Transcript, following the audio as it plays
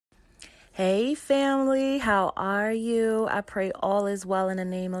Hey family, how are you? I pray all is well in the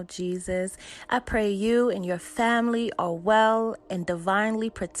name of Jesus. I pray you and your family are well and divinely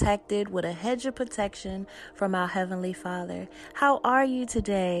protected with a hedge of protection from our Heavenly Father. How are you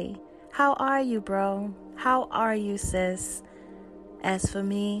today? How are you, bro? How are you, sis? As for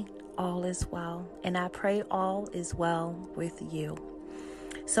me, all is well, and I pray all is well with you.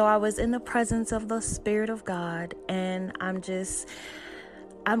 So I was in the presence of the Spirit of God, and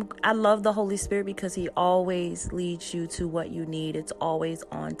I love the Holy Spirit because he always leads you to what you need. It's always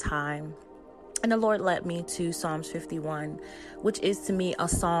on time. And the Lord led me to Psalms 51, which is to me a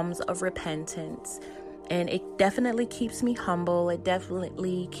Psalms of repentance. And it definitely keeps me humble. It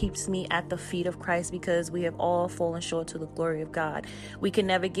definitely keeps me at the feet of Christ because we have all fallen short to the glory of God. We can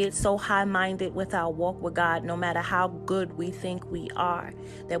never get so high-minded with our walk with God, no matter how good we think we are,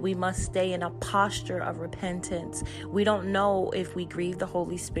 that we must stay in a posture of repentance. We don't know if we grieve the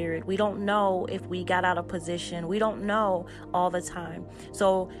Holy Spirit. We don't know if we got out of position. We don't know all the time.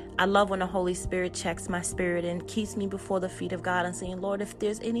 So I love when the Holy Spirit checks my spirit and keeps me before the feet of God and saying, Lord, if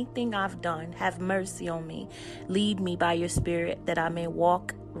there's anything I've done, have mercy on me. Lead me by your spirit that I may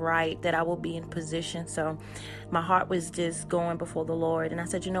walk right, that I will be in position. So my heart was just going before the Lord. And I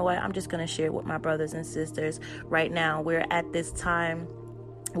said, you know what? I'm just going to share with my brothers and sisters right now. We're at this time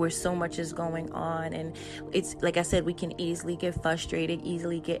where so much is going on, and it's like I said, we can easily get frustrated,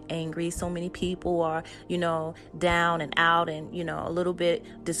 easily get angry. So many people are, down and out and, a little bit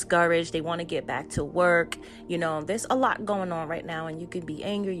discouraged. They want to get back to work. There's a lot going on right now, and you could be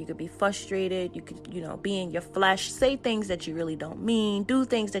angry, you could be frustrated, you could, be in your flesh, say things that you really don't mean, do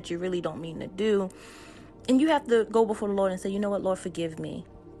things that you really don't mean to do. And you have to go before the Lord and say, you know what, Lord, forgive me.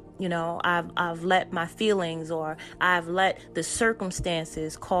 I've let my feelings or I've let the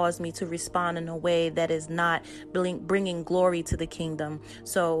circumstances cause me to respond in a way that is not bringing glory to the kingdom.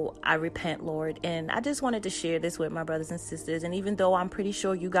 So I repent, Lord. And I just wanted to share this with my brothers and sisters. And even though I'm pretty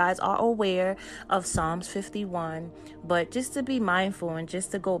sure you guys are aware of Psalms 51, but just to be mindful and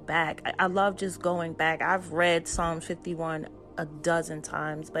just to go back, I love just going back. I've read Psalms 51 a dozen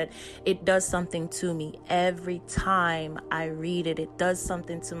times, but it does something to me every time I read it. It does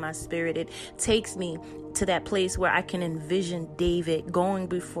something to my spirit. It takes me to that place where I can envision David going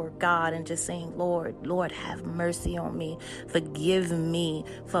before God and just saying, Lord, have mercy on me. Forgive me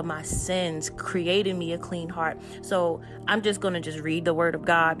for my sins. Create in me a clean heart. So I'm just going to just read the word of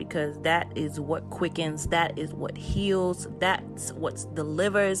God because that is what quickens. That is what heals. That's what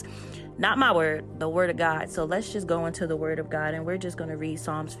delivers. Not my word, the word of God. So let's just go into the word of God, and we're just going to read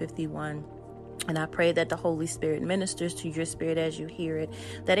Psalms 51. And I pray that the Holy Spirit ministers to your spirit as you hear it,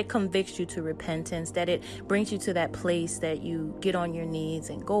 that it convicts you to repentance, that it brings you to that place that you get on your knees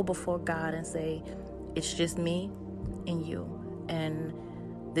and go before God and say, it's just me and you, and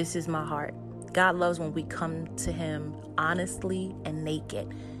this is my heart. God loves when we come to him honestly and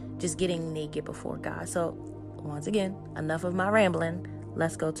naked, just getting naked before God. So once again, enough of my rambling.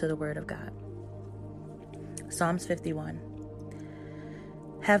 Let's go to the word of God. Psalms 51.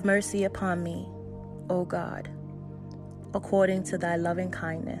 Have mercy upon me, O God, according to thy loving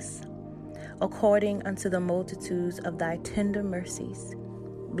kindness, according unto the multitudes of thy tender mercies.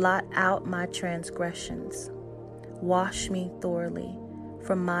 Blot out my transgressions. Wash me thoroughly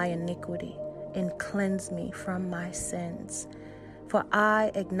from my iniquity and cleanse me from my sins. For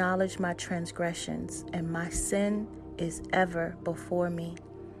I acknowledge my transgressions, and my sin is ever before me.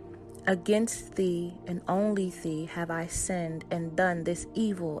 Against thee and only thee have I sinned and done this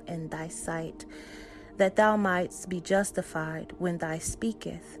evil in thy sight, that thou mightst be justified when thou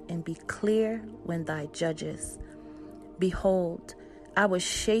speakest, and be clear when thou judgest. Behold, I was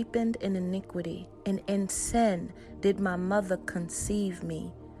shapen in iniquity, and in sin did my mother conceive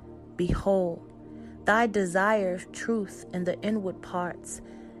me. Behold, thy desire truth in the inward parts,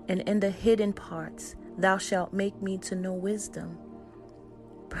 and in the hidden parts thou shalt make me to know wisdom.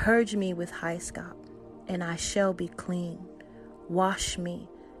 Purge me with hyssop, and I shall be clean. Wash me,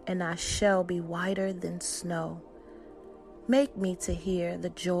 and I shall be whiter than snow. Make me to hear the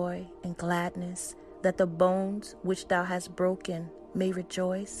joy and gladness, that the bones which thou hast broken may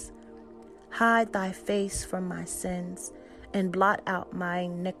rejoice. Hide thy face from my sins, and blot out my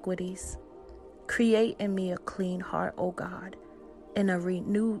iniquities. Create in me a clean heart, O God, and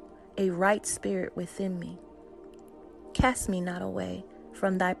renew a right spirit within me. Cast me not away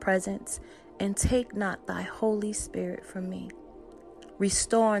from thy presence, and take not thy Holy Spirit from me.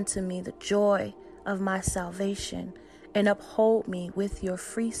 Restore unto me the joy of my salvation, and uphold me with your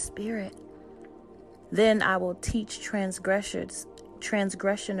free spirit. Then I will teach transgressors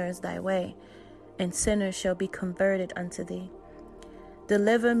thy way, and sinners shall be converted unto thee.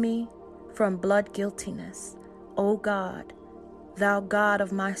 Deliver me from blood guiltiness. O God, thou God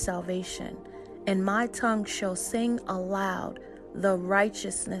of my salvation, and my tongue shall sing aloud the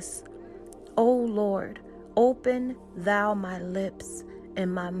righteousness. O Lord, open thou my lips,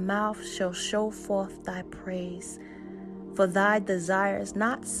 and my mouth shall show forth thy praise. For thy desires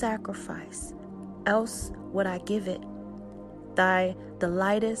not sacrifice, else would I give it. Thy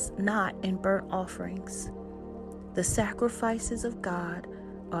delightest not in burnt offerings. The sacrifices of God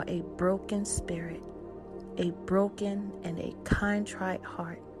are a broken spirit, a broken and a contrite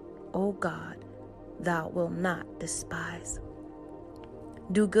heart. O God, thou wilt not despise.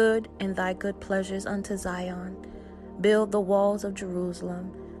 Do good in thy good pleasures unto Zion. Build the walls of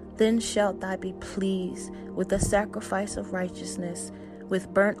Jerusalem. Then shalt thou be pleased with the sacrifice of righteousness,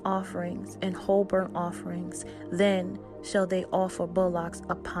 with burnt offerings and whole burnt offerings. Then shall they offer bullocks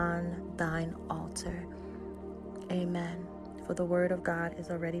upon thine altar. Amen. For the word of God is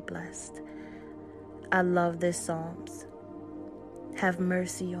already blessed. I love this Psalms. Have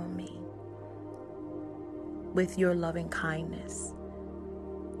mercy on me with your loving kindness.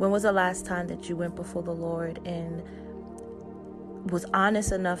 When was the last time that you went before the Lord and was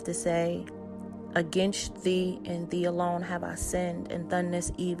honest enough to say, against thee and thee alone have I sinned and done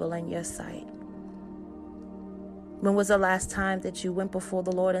this evil in your sight? When was the last time that you went before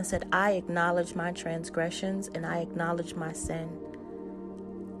the Lord and said, I acknowledge my transgressions and I acknowledge my sin?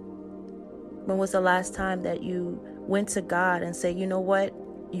 When was the last time that you went to God and said, you know what?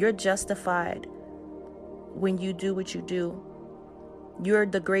 You're justified when you do what you do. You're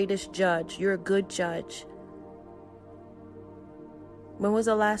the greatest judge. You're a good judge. When was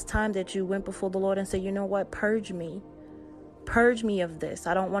the last time that you went before the Lord and said, you know what? Purge me. Purge me of this.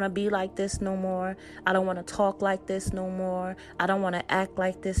 I don't want to be like this no more. I don't want to talk like this no more. I don't want to act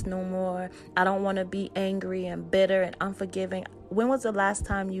like this no more. I don't want to be angry and bitter and unforgiving. When was the last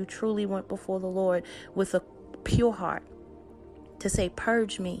time you truly went before the Lord with a pure heart to say,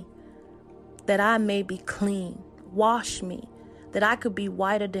 purge me, that I may be clean. Wash me, that I could be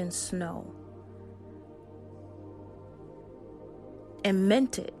whiter than snow. And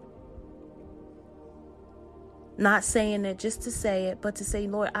meant it. Not saying it just to say it, but to say,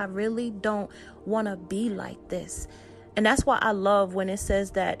 Lord, I really don't want to be like this. And that's why I love when it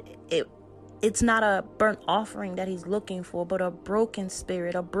says that it's not a burnt offering that he's looking for, but a broken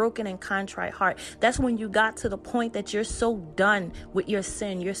spirit, a broken and contrite heart. That's when you got to the point that you're so done with your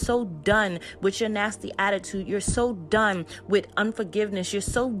sin. You're so done with your nasty attitude. You're so done with unforgiveness. You're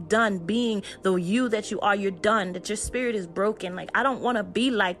so done being the you that you are. You're done, that your spirit is broken. Like, I don't want to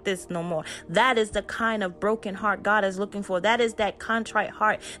be like this no more. That is the kind of broken heart God is looking for. That is that contrite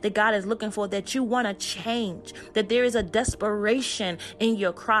heart that God is looking for, that you want to change, that there is a desperation in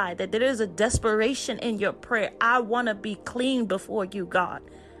your cry, that there is a desperation in your prayer. I want to be clean before you, God.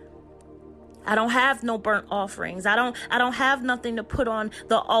 I don't have no burnt offerings. I don't have nothing to put on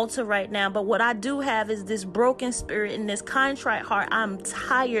the altar right now. But what I do have is this broken spirit and this contrite heart. I'm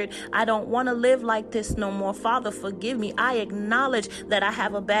tired. I don't want to live like this no more. Father, forgive me. I acknowledge that I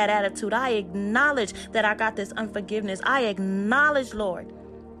have a bad attitude. I acknowledge that I got this unforgiveness. I acknowledge, Lord,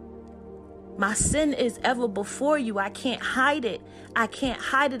 my sin is ever before you. I can't hide it. I can't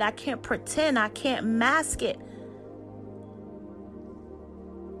hide it. I can't pretend. I can't mask it.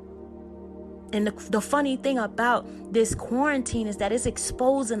 And the funny thing about this quarantine is that it's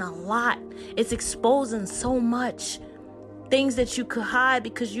exposing a lot. It's exposing so much. Things that you could hide,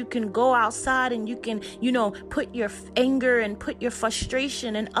 because you can go outside and you can, put your anger and put your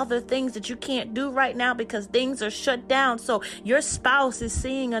frustration and other things that you can't do right now because things are shut down. So your spouse is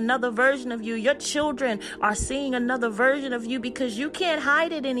seeing another version of you. Your children are seeing another version of you because you can't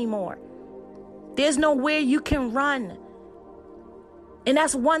hide it anymore. There's nowhere you can run. And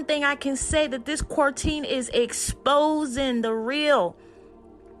that's one thing I can say, that this quarantine is exposing the real.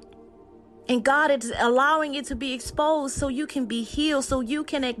 And God is allowing it to be exposed so you can be healed, so you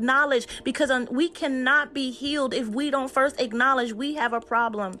can acknowledge, because we cannot be healed if we don't first acknowledge we have a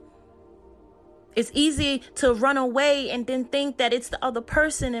problem. It's easy to run away and then think that it's the other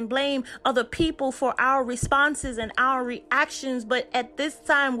person and blame other people for our responses and our reactions. But at this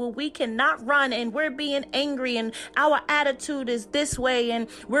time where we cannot run and we're being angry and our attitude is this way and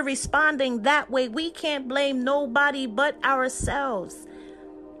we're responding that way, we can't blame nobody but ourselves.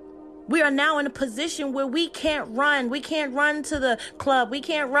 We are now in a position where we can't run. We can't run to the club. We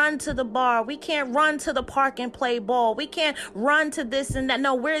can't run to the bar. We can't run to the park and play ball. We can't run to this and that.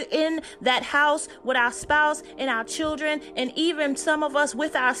 No, we're in that house with our spouse and our children, and even some of us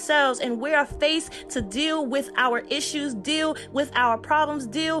with ourselves. And we are faced to deal with our issues, deal with our problems,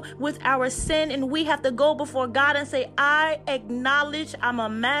 deal with our sin. And we have to go before God and say, I acknowledge I'm a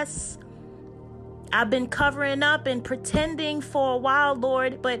mess. I've been covering up and pretending for a while,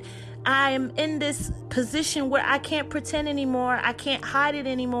 Lord, but I am in this position where I can't pretend anymore. I can't hide it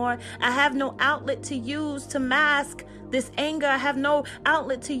anymore. I have no outlet to use to mask this anger. I have no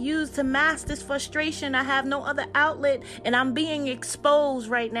outlet to use to mask this frustration. I have no other outlet, and I'm being exposed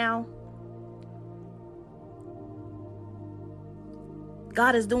right now.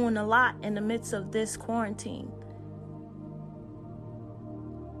 God is doing a lot in the midst of this quarantine.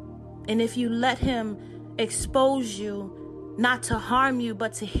 And if you let him expose you, not to harm you,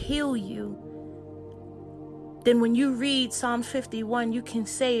 but to heal you, then when you read Psalm 51, you can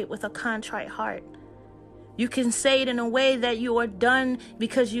say it with a contrite heart. You can say it in a way that you are done,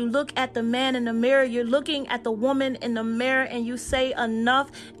 because you look at the man in the mirror, you're looking at the woman in the mirror, and you say,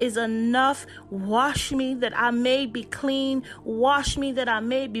 enough is enough. Wash me that I may be clean. Wash me that I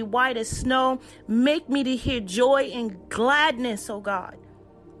may be white as snow. Make me to hear joy and gladness, O God.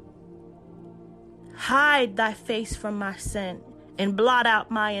 Hide thy face from my sin and blot out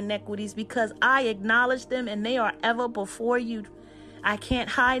my iniquities, because I acknowledge them and they are ever before you. I can't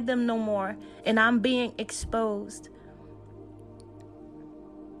hide them no more, and I'm being exposed.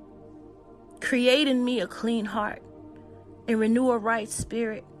 Create in me a clean heart and renew a right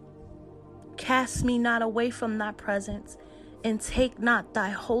spirit. Cast me not away from thy presence, and take not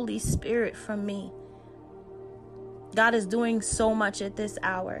thy Holy Spirit from me. God is doing so much at this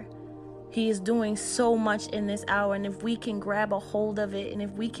hour. He is doing so much in this hour. And if we can grab a hold of it, and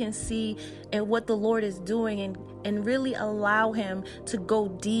if we can see and what the Lord is doing, and really allow him to go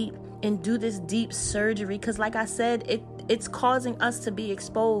deep and do this deep surgery, because like I said, it's causing us to be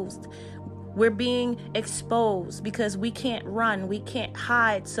exposed. We're being exposed because we can't run, we can't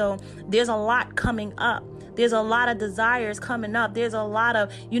hide. So there's a lot coming up. There's a lot of desires coming up. There's a lot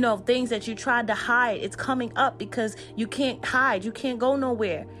of, things that you tried to hide. It's coming up because you can't hide. You can't go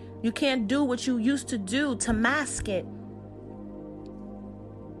nowhere. You can't do what you used to do to mask it.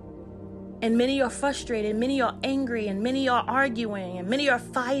 And many are frustrated, many are angry, and many are arguing, and many are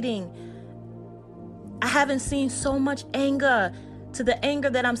fighting. I haven't seen so much anger to the anger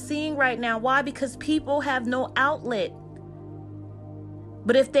that I'm seeing right now. Why? Because people have no outlet.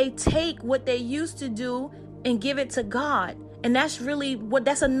 But if they take what they used to do and give it to God, and that's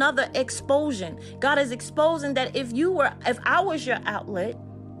another exposure. God is exposing that if I was your outlet,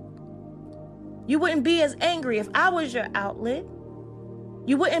 you wouldn't be as angry. If I was your outlet,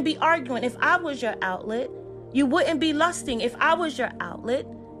 you wouldn't be arguing. If I was your outlet, you wouldn't be lusting. If I was your outlet,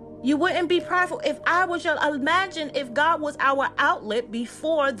 you wouldn't be prideful. Imagine if God was our outlet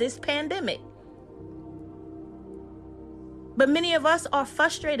before this pandemic. But many of us are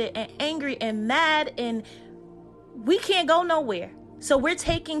frustrated and angry and mad, and we can't go nowhere. So we're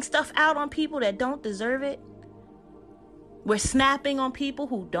taking stuff out on people that don't deserve it. We're snapping on people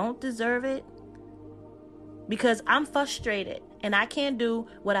who don't deserve it. Because I'm frustrated and I can't do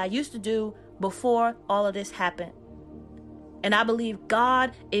what I used to do before all of this happened. And I believe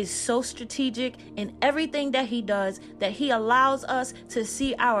God is so strategic in everything that he does, that he allows us to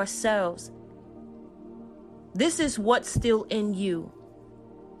see ourselves. This is what's still in you.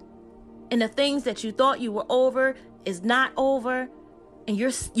 And the things that you thought you were over is not over. And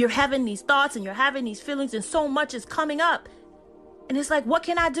you're having these thoughts and you're having these feelings, and so much is coming up. And it's like, what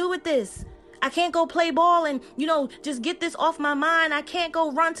can I do with this? I can't go play ball and, just get this off my mind. I can't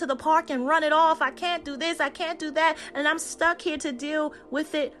go run to the park and run it off. I can't do this. I can't do that. And I'm stuck here to deal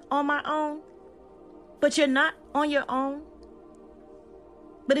with it on my own. But you're not on your own.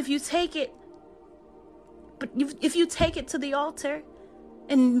 But if you take it to the altar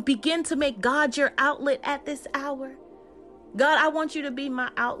and begin to make God your outlet at this hour. God, I want you to be my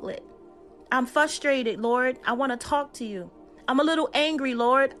outlet. I'm frustrated, Lord. I want to talk to you. I'm a little angry,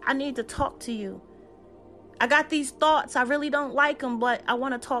 Lord. I need to talk to you. I got these thoughts. I really don't like them, but I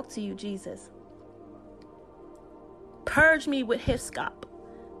want to talk to you, Jesus. Purge me with hyssop,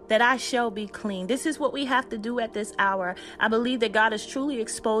 that I shall be clean. This is what we have to do at this hour. I believe that God is truly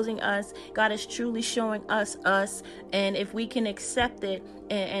exposing us. God is truly showing us. And if we can accept it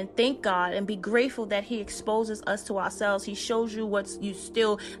and thank God and be grateful that he exposes us to ourselves. He shows you what you're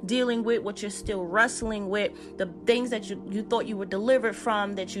still dealing with, what you're still wrestling with, the things that you thought you were delivered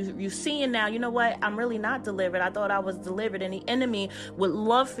from, that you're seeing now. You know what? I'm really not delivered. I thought I was delivered. And the enemy would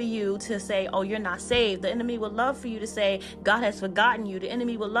love for you to say, oh, you're not saved. The enemy would love for you to say, God has forgotten you. The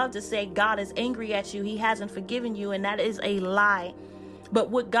enemy would love to say, God is angry at you. He hasn't forgiven you. And that is a lie. But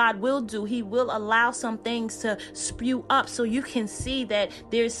what God will do, he will allow some things to spew up so you can see that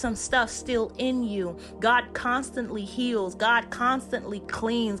there's some stuff still in you. God constantly heals. God constantly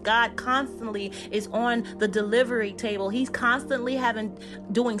cleans. God constantly is on the delivery table. He's constantly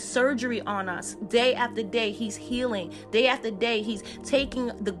doing surgery on us. Day after day, he's healing. Day after day, he's taking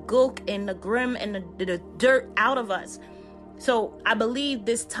the gulk and the grim and the dirt out of us. So I believe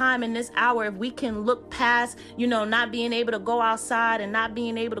this time in this hour, if we can look past, not being able to go outside and not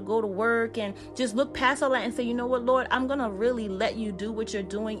being able to go to work, and just look past all that and say, you know what, Lord, I'm going to really let you do what you're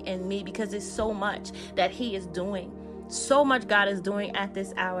doing in me, because there's so much that he is doing. So much God is doing at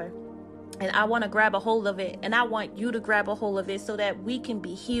this hour. And I want to grab a hold of it. And I want you to grab a hold of it so that we can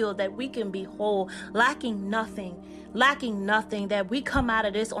be healed, that we can be whole, lacking nothing, that we come out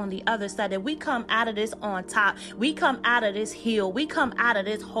of this on the other side, that we come out of this on top. We come out of this healed. We come out of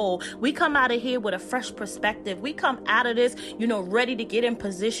this whole. We come out of here with a fresh perspective. We come out of this, ready to get in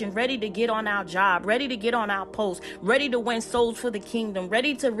position, ready to get on our job, ready to get on our post, ready to win souls for the kingdom,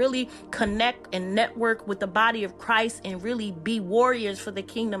 ready to really connect and network with the body of Christ and really be warriors for the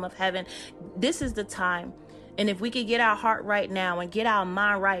kingdom of heaven. This is the time. And if we could get our heart right now and get our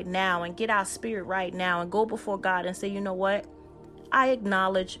mind right now and get our spirit right now and go before God and say, you know what? I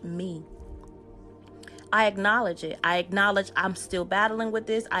acknowledge me. I acknowledge it. I acknowledge I'm still battling with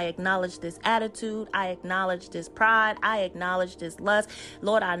this. I acknowledge this attitude. I acknowledge this pride. I acknowledge this lust.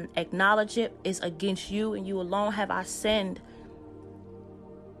 Lord, I acknowledge it. It's against you and you alone have I sinned.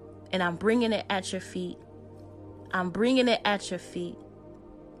 And I'm bringing it at your feet. I'm bringing it at your feet.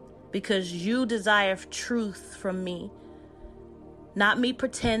 Because you desire truth from me. Not me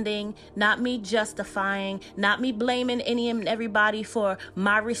pretending, not me justifying, not me blaming any and everybody for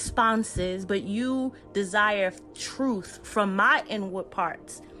my responses, but you desire truth from my inward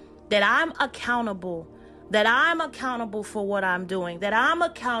parts. That I'm accountable for what I'm doing, that I'm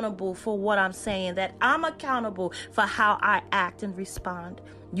accountable for what I'm saying, that I'm accountable for how I act and respond.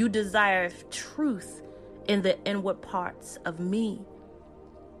 You desire truth in the inward parts of me.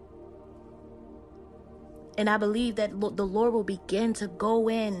 And I believe that the Lord will begin to go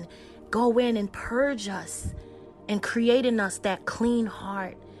in and purge us and create in us that clean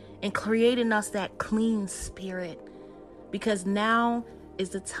heart and create in us that clean spirit. Because now is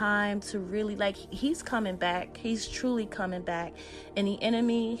the time to really, he's coming back. He's truly coming back. And the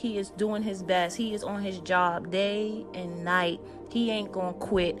enemy, he is doing his best. He is on his job day and night. He ain't gonna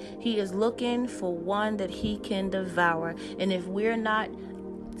quit. He is looking for one that he can devour. And if we're not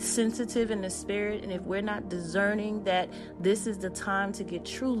sensitive in the spirit, and if we're not discerning that this is the time to get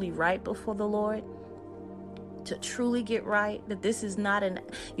truly right before the Lord, to truly get right, that this is not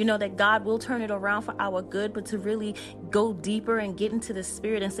that God will turn it around for our good, but to really go deeper and get into the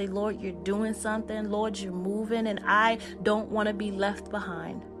spirit and say, Lord, you're doing something. Lord, you're moving, and I don't want to be left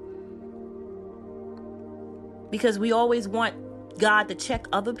behind. Because we always want God to check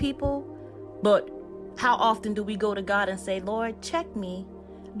other people, but how often do we go to God and say, Lord, check me?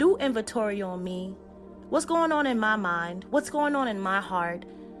 Do inventory on me. What's going on in my mind? What's going on in my heart?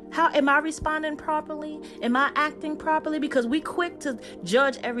 How am I responding properly? Am I acting properly? Because we're quick to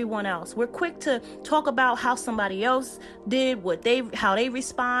judge everyone else. We're quick to talk about how somebody else did, how they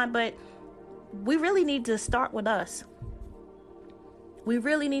respond, but we really need to start with us. We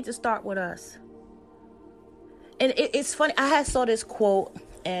really need to start with us. And it's funny. I saw this quote,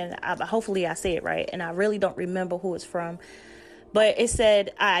 and hopefully I say it right, and I really don't remember who it's from. But it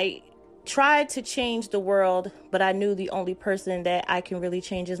said, I tried to change the world, but I knew the only person that I can really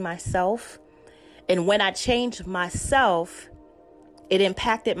change is myself. And when I changed myself, it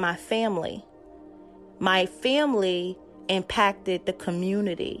impacted my family. My family impacted the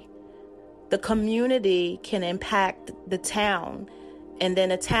community. The community can impact the town. And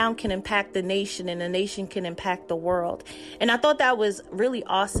then a town can impact the nation, and the nation can impact the world. And I thought that was really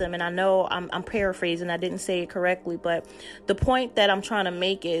awesome. And I know I'm paraphrasing. I didn't say it correctly. But the point that I'm trying to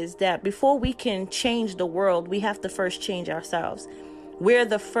make is that before we can change the world, we have to first change ourselves. We're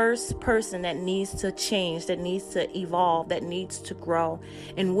the first person that needs to change, that needs to evolve, that needs to grow.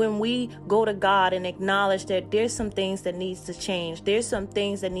 And when we go to God and acknowledge that there's some things that needs to change, there's some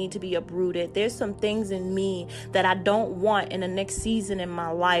things that need to be uprooted, there's some things in me that I don't want in the next season in my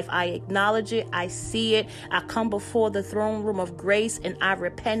life, I acknowledge it, I see it, I come before the throne room of grace and I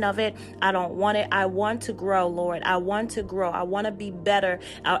repent of it. I don't want it. I want to grow, Lord. I want to grow. I want to be better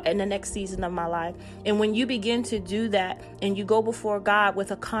in the next season of my life. And when you begin to do that and you go before God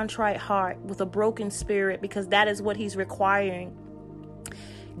with a contrite heart, with a broken spirit, because that is what he's requiring,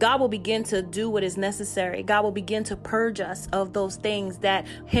 God will begin to do what is necessary. God will begin to purge us of those things that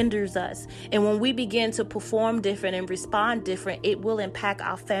hinders us. And when we begin to perform different and respond different, it will impact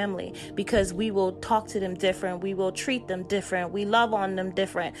our family, because we will talk to them different. We will treat them different. We love on them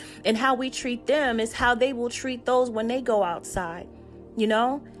different. And how we treat them is how they will treat those when they go outside. You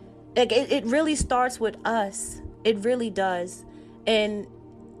know, like it really starts with us. It really does. And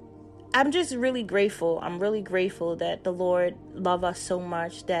I'm just really grateful. I'm really grateful that the Lord loved us so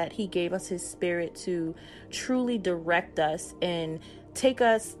much that he gave us his spirit to truly direct us and take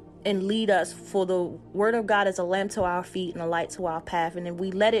us and lead us. For the word of God is a lamp to our feet and a light to our path. And if we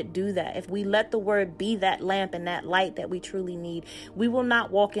let it do that, if we let the word be that lamp and that light that we truly need, we will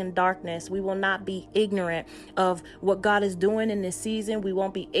not walk in darkness. We will not be ignorant of what God is doing in this season. We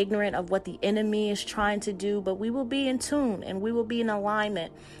won't be ignorant of what the enemy is trying to do, but we will be in tune and we will be in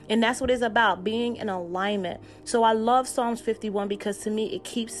alignment. And that's what it's about, being in alignment. So I love Psalms 51 because to me, it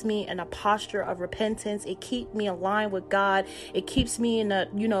keeps me in a posture of repentance. It keeps me aligned with God. It keeps me in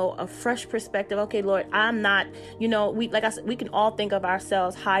a fresh perspective. Okay, Lord, I'm not, like I said, we can all think of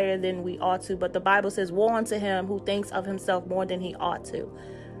ourselves higher than we ought to, but the Bible says, woe unto him who thinks of himself more than he ought to.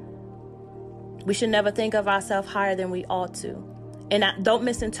 We should never think of ourselves higher than we ought to. And don't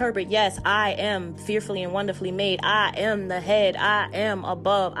misinterpret. Yes, I am fearfully and wonderfully made. I am the head. I am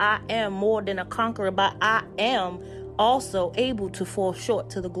above. I am more than a conqueror, but I am also able to fall short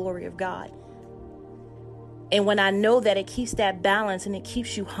to the glory of God. And when I know that, it keeps that balance and it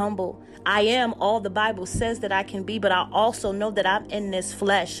keeps you humble. I am all the Bible says that I can be, but I also know that I'm in this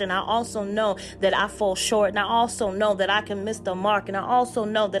flesh. And I also know that I fall short. And I also know that I can miss the mark. And I also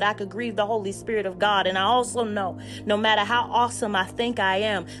know that I could grieve the Holy Spirit of God. And I also know, no matter how awesome I think I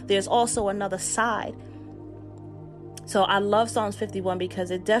am, there's also another side. So I love Psalms 51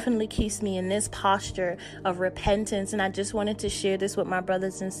 because it definitely keeps me in this posture of repentance. And I just wanted to share this with my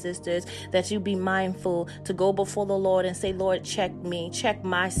brothers and sisters, that you be mindful to go before the Lord and say, Lord, check me, check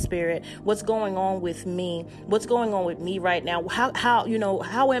my spirit. What's going on with me? What's going on with me right now? How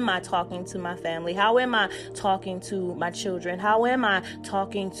am I talking to my family? How am I talking to my children? How am I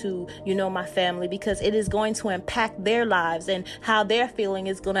talking to, my family? Because it is going to impact their lives, and how they're feeling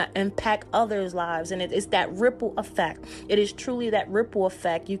is going to impact others' lives. And it's that ripple effect. It is truly that ripple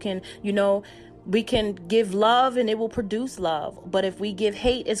effect. You can, we can give love and it will produce love. But if we give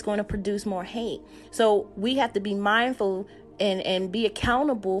hate, it's going to produce more hate. So we have to be mindful and be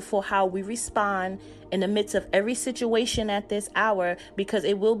accountable for how we respond in the midst of every situation at this hour, because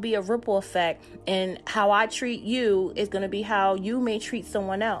it will be a ripple effect. And how I treat you is going to be how you may treat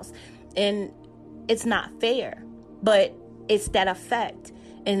someone else. And it's not fair, but it's that effect.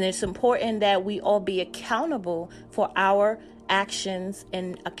 And it's important that we all be accountable for our actions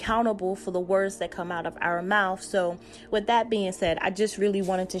and accountable for the words that come out of our mouth. So with that being said, I just really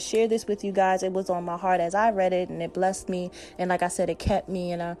wanted to share this with you guys. It was on my heart as I read it, and it blessed me. And like I said, it kept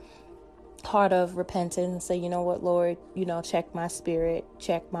me in a heart of repentance and say, you know what, Lord, check my spirit,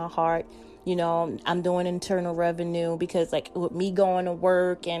 check my heart. I'm doing internal revenue, because like with me going to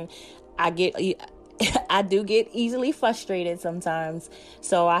work, and I do get easily frustrated sometimes.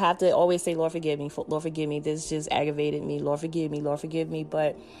 So I have to always say, Lord, forgive me. Lord, forgive me. This just aggravated me. Lord, forgive me. Lord, forgive me.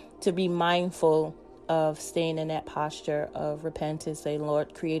 But to be mindful of staying in that posture of repentance, say,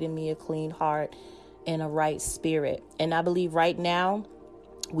 Lord, create in me a clean heart and a right spirit. And I believe right now,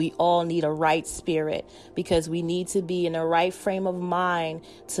 we all need a right spirit, because we need to be in a right frame of mind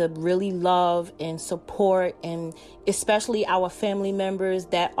to really love and support, and especially our family members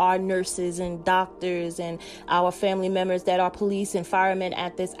that are nurses and doctors, and our family members that are police and firemen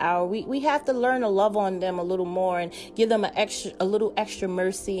at this hour. We have to learn to love on them a little more and give them a little extra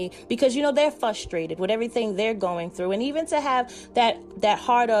mercy, because they're frustrated with everything they're going through. And even to have that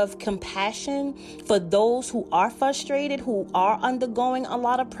heart of compassion for those who are frustrated, who are undergoing a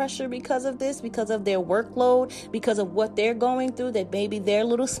lot of pressure because of this, because of their workload, because of what they're going through, that maybe they're a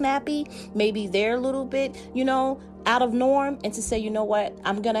little snappy, maybe they're a little bit, out of norm, and to say, you know what,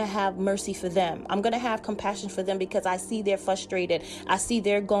 I'm going to have mercy for them. I'm going to have compassion for them, because I see they're frustrated. I see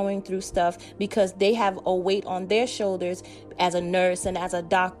they're going through stuff because they have a weight on their shoulders as a nurse and as a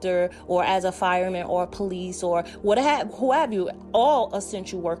doctor or as a fireman or police or who have you, all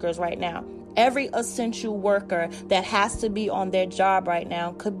essential workers right now. Every essential worker that has to be on their job right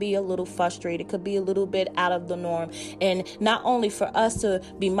now could be a little frustrated, could be a little bit out of the norm. And not only for us to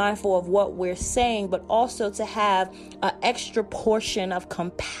be mindful of what we're saying, but also to have an extra portion of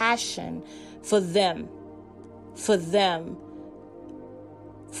compassion for them.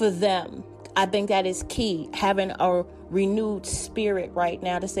 I think that is key, having a renewed spirit right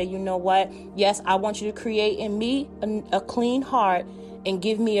now to say, you know what? Yes, I want you to create in me a clean heart and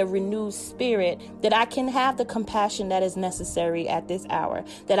give me a renewed spirit, that I can have the compassion that is necessary at this hour,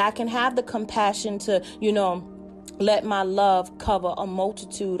 that I can have the compassion to, let my love cover a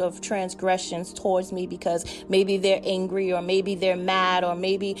multitude of transgressions towards me, because maybe they're angry, or maybe they're mad, or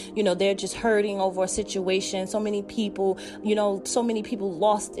maybe, they're just hurting over a situation. So many people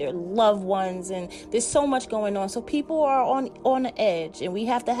lost their loved ones, and there's so much going on. So people are on the edge, and we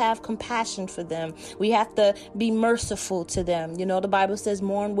have to have compassion for them. We have to be merciful to them. The Bible says,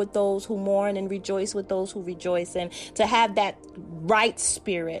 mourn with those who mourn and rejoice with those who rejoice. And to have that right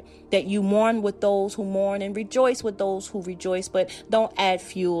spirit, that you mourn with those who mourn and rejoice with those who rejoice, but don't add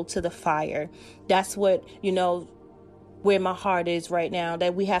fuel to the fire. That's what, where my heart is right now,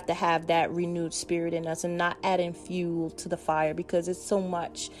 that we have to have that renewed spirit in us and not adding fuel to the fire, because it's so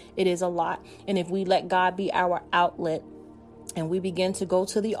much. It is a lot. And if we let God be our outlet, and we begin to go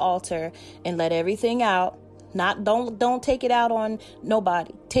to the altar and let everything out, don't take it out on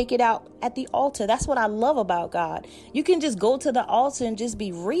nobody. Take it out at the altar. That's what I love about God. You can just go to the altar and just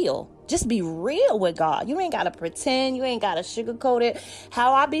be real. Just be real with God. You ain't got to pretend. You ain't got to sugarcoat it.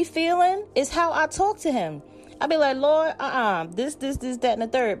 How I be feeling is how I talk to him. I be like, Lord, this, that, and the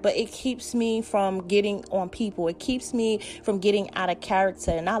third. But it keeps me from getting on people. It keeps me from getting out of character.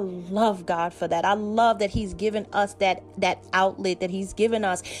 And I love God for that. I love that he's given us that outlet, that he's given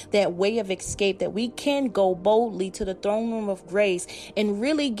us that way of escape, that we can go boldly to the throne room of grace and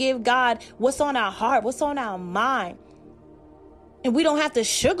really give God what's on our heart, what's on our mind. And we don't have to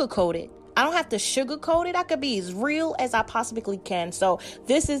sugarcoat it. I don't have to sugarcoat it. I could be as real as I possibly can. So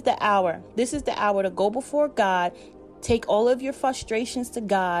this is the hour. This is the hour to go before God. Take all of your frustrations to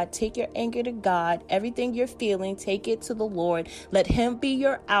God. Take your anger to God. Everything you're feeling, take it to the Lord. Let him be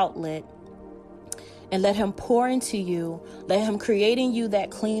your outlet. And let him pour into you. Let him create in you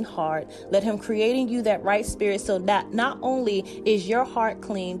that clean heart. Let him create in you that right spirit, so that not only is your heart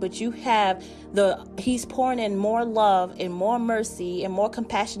clean, but you have he's pouring in more love and more mercy and more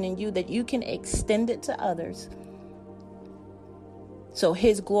compassion in you, that you can extend it to others. So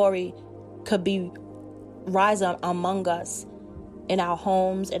his glory could be rise up among us in our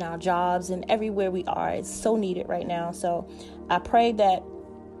homes, in our jobs, and everywhere we are. It's so needed right now. So I pray that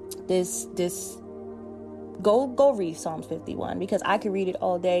this Go read Psalms 51, because I could read it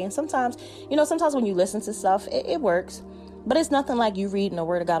all day. And sometimes when you listen to stuff, it works. But it's nothing like you reading the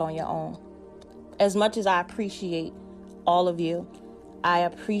word of God on your own. As much as I appreciate all of you, I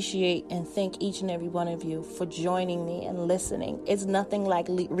appreciate and thank each and every one of you for joining me and listening. It's nothing like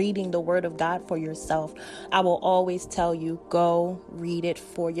reading the word of God for yourself. I will always tell you, go read it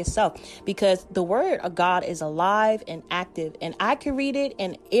for yourself, because the word of God is alive and active, and I can read it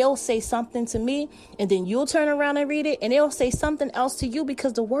and it'll say something to me, and then you'll turn around and read it and it'll say something else to you,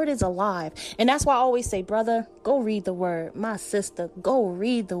 because the word is alive. And that's why I always say, brother, go read the word. My sister, go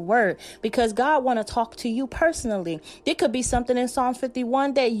read the word, because God want to talk to you personally. There could be something in Psalm 51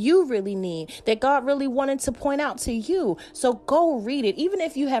 that you really need, that God really wanted to point out to you. So go read it. Even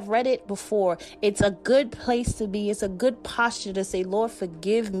if you have read it before, it's a good place to be. It's a good posture to say, Lord,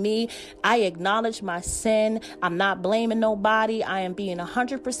 forgive me. I acknowledge my sin. I'm not blaming nobody. I am being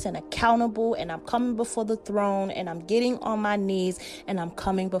 100% accountable, and I'm coming before the throne, and I'm getting on my knees, and I'm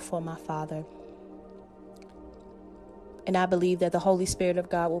coming before my Father. And I believe that the Holy Spirit of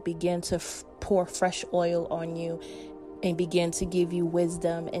God will begin to pour fresh oil on you and begin to give you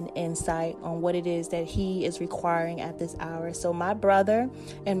wisdom and insight on what it is that he is requiring at this hour. So my brother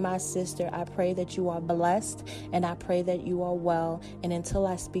and my sister, I pray that you are blessed, and I pray that you are well. And until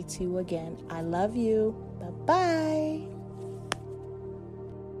I speak to you again, I love you. Bye-bye.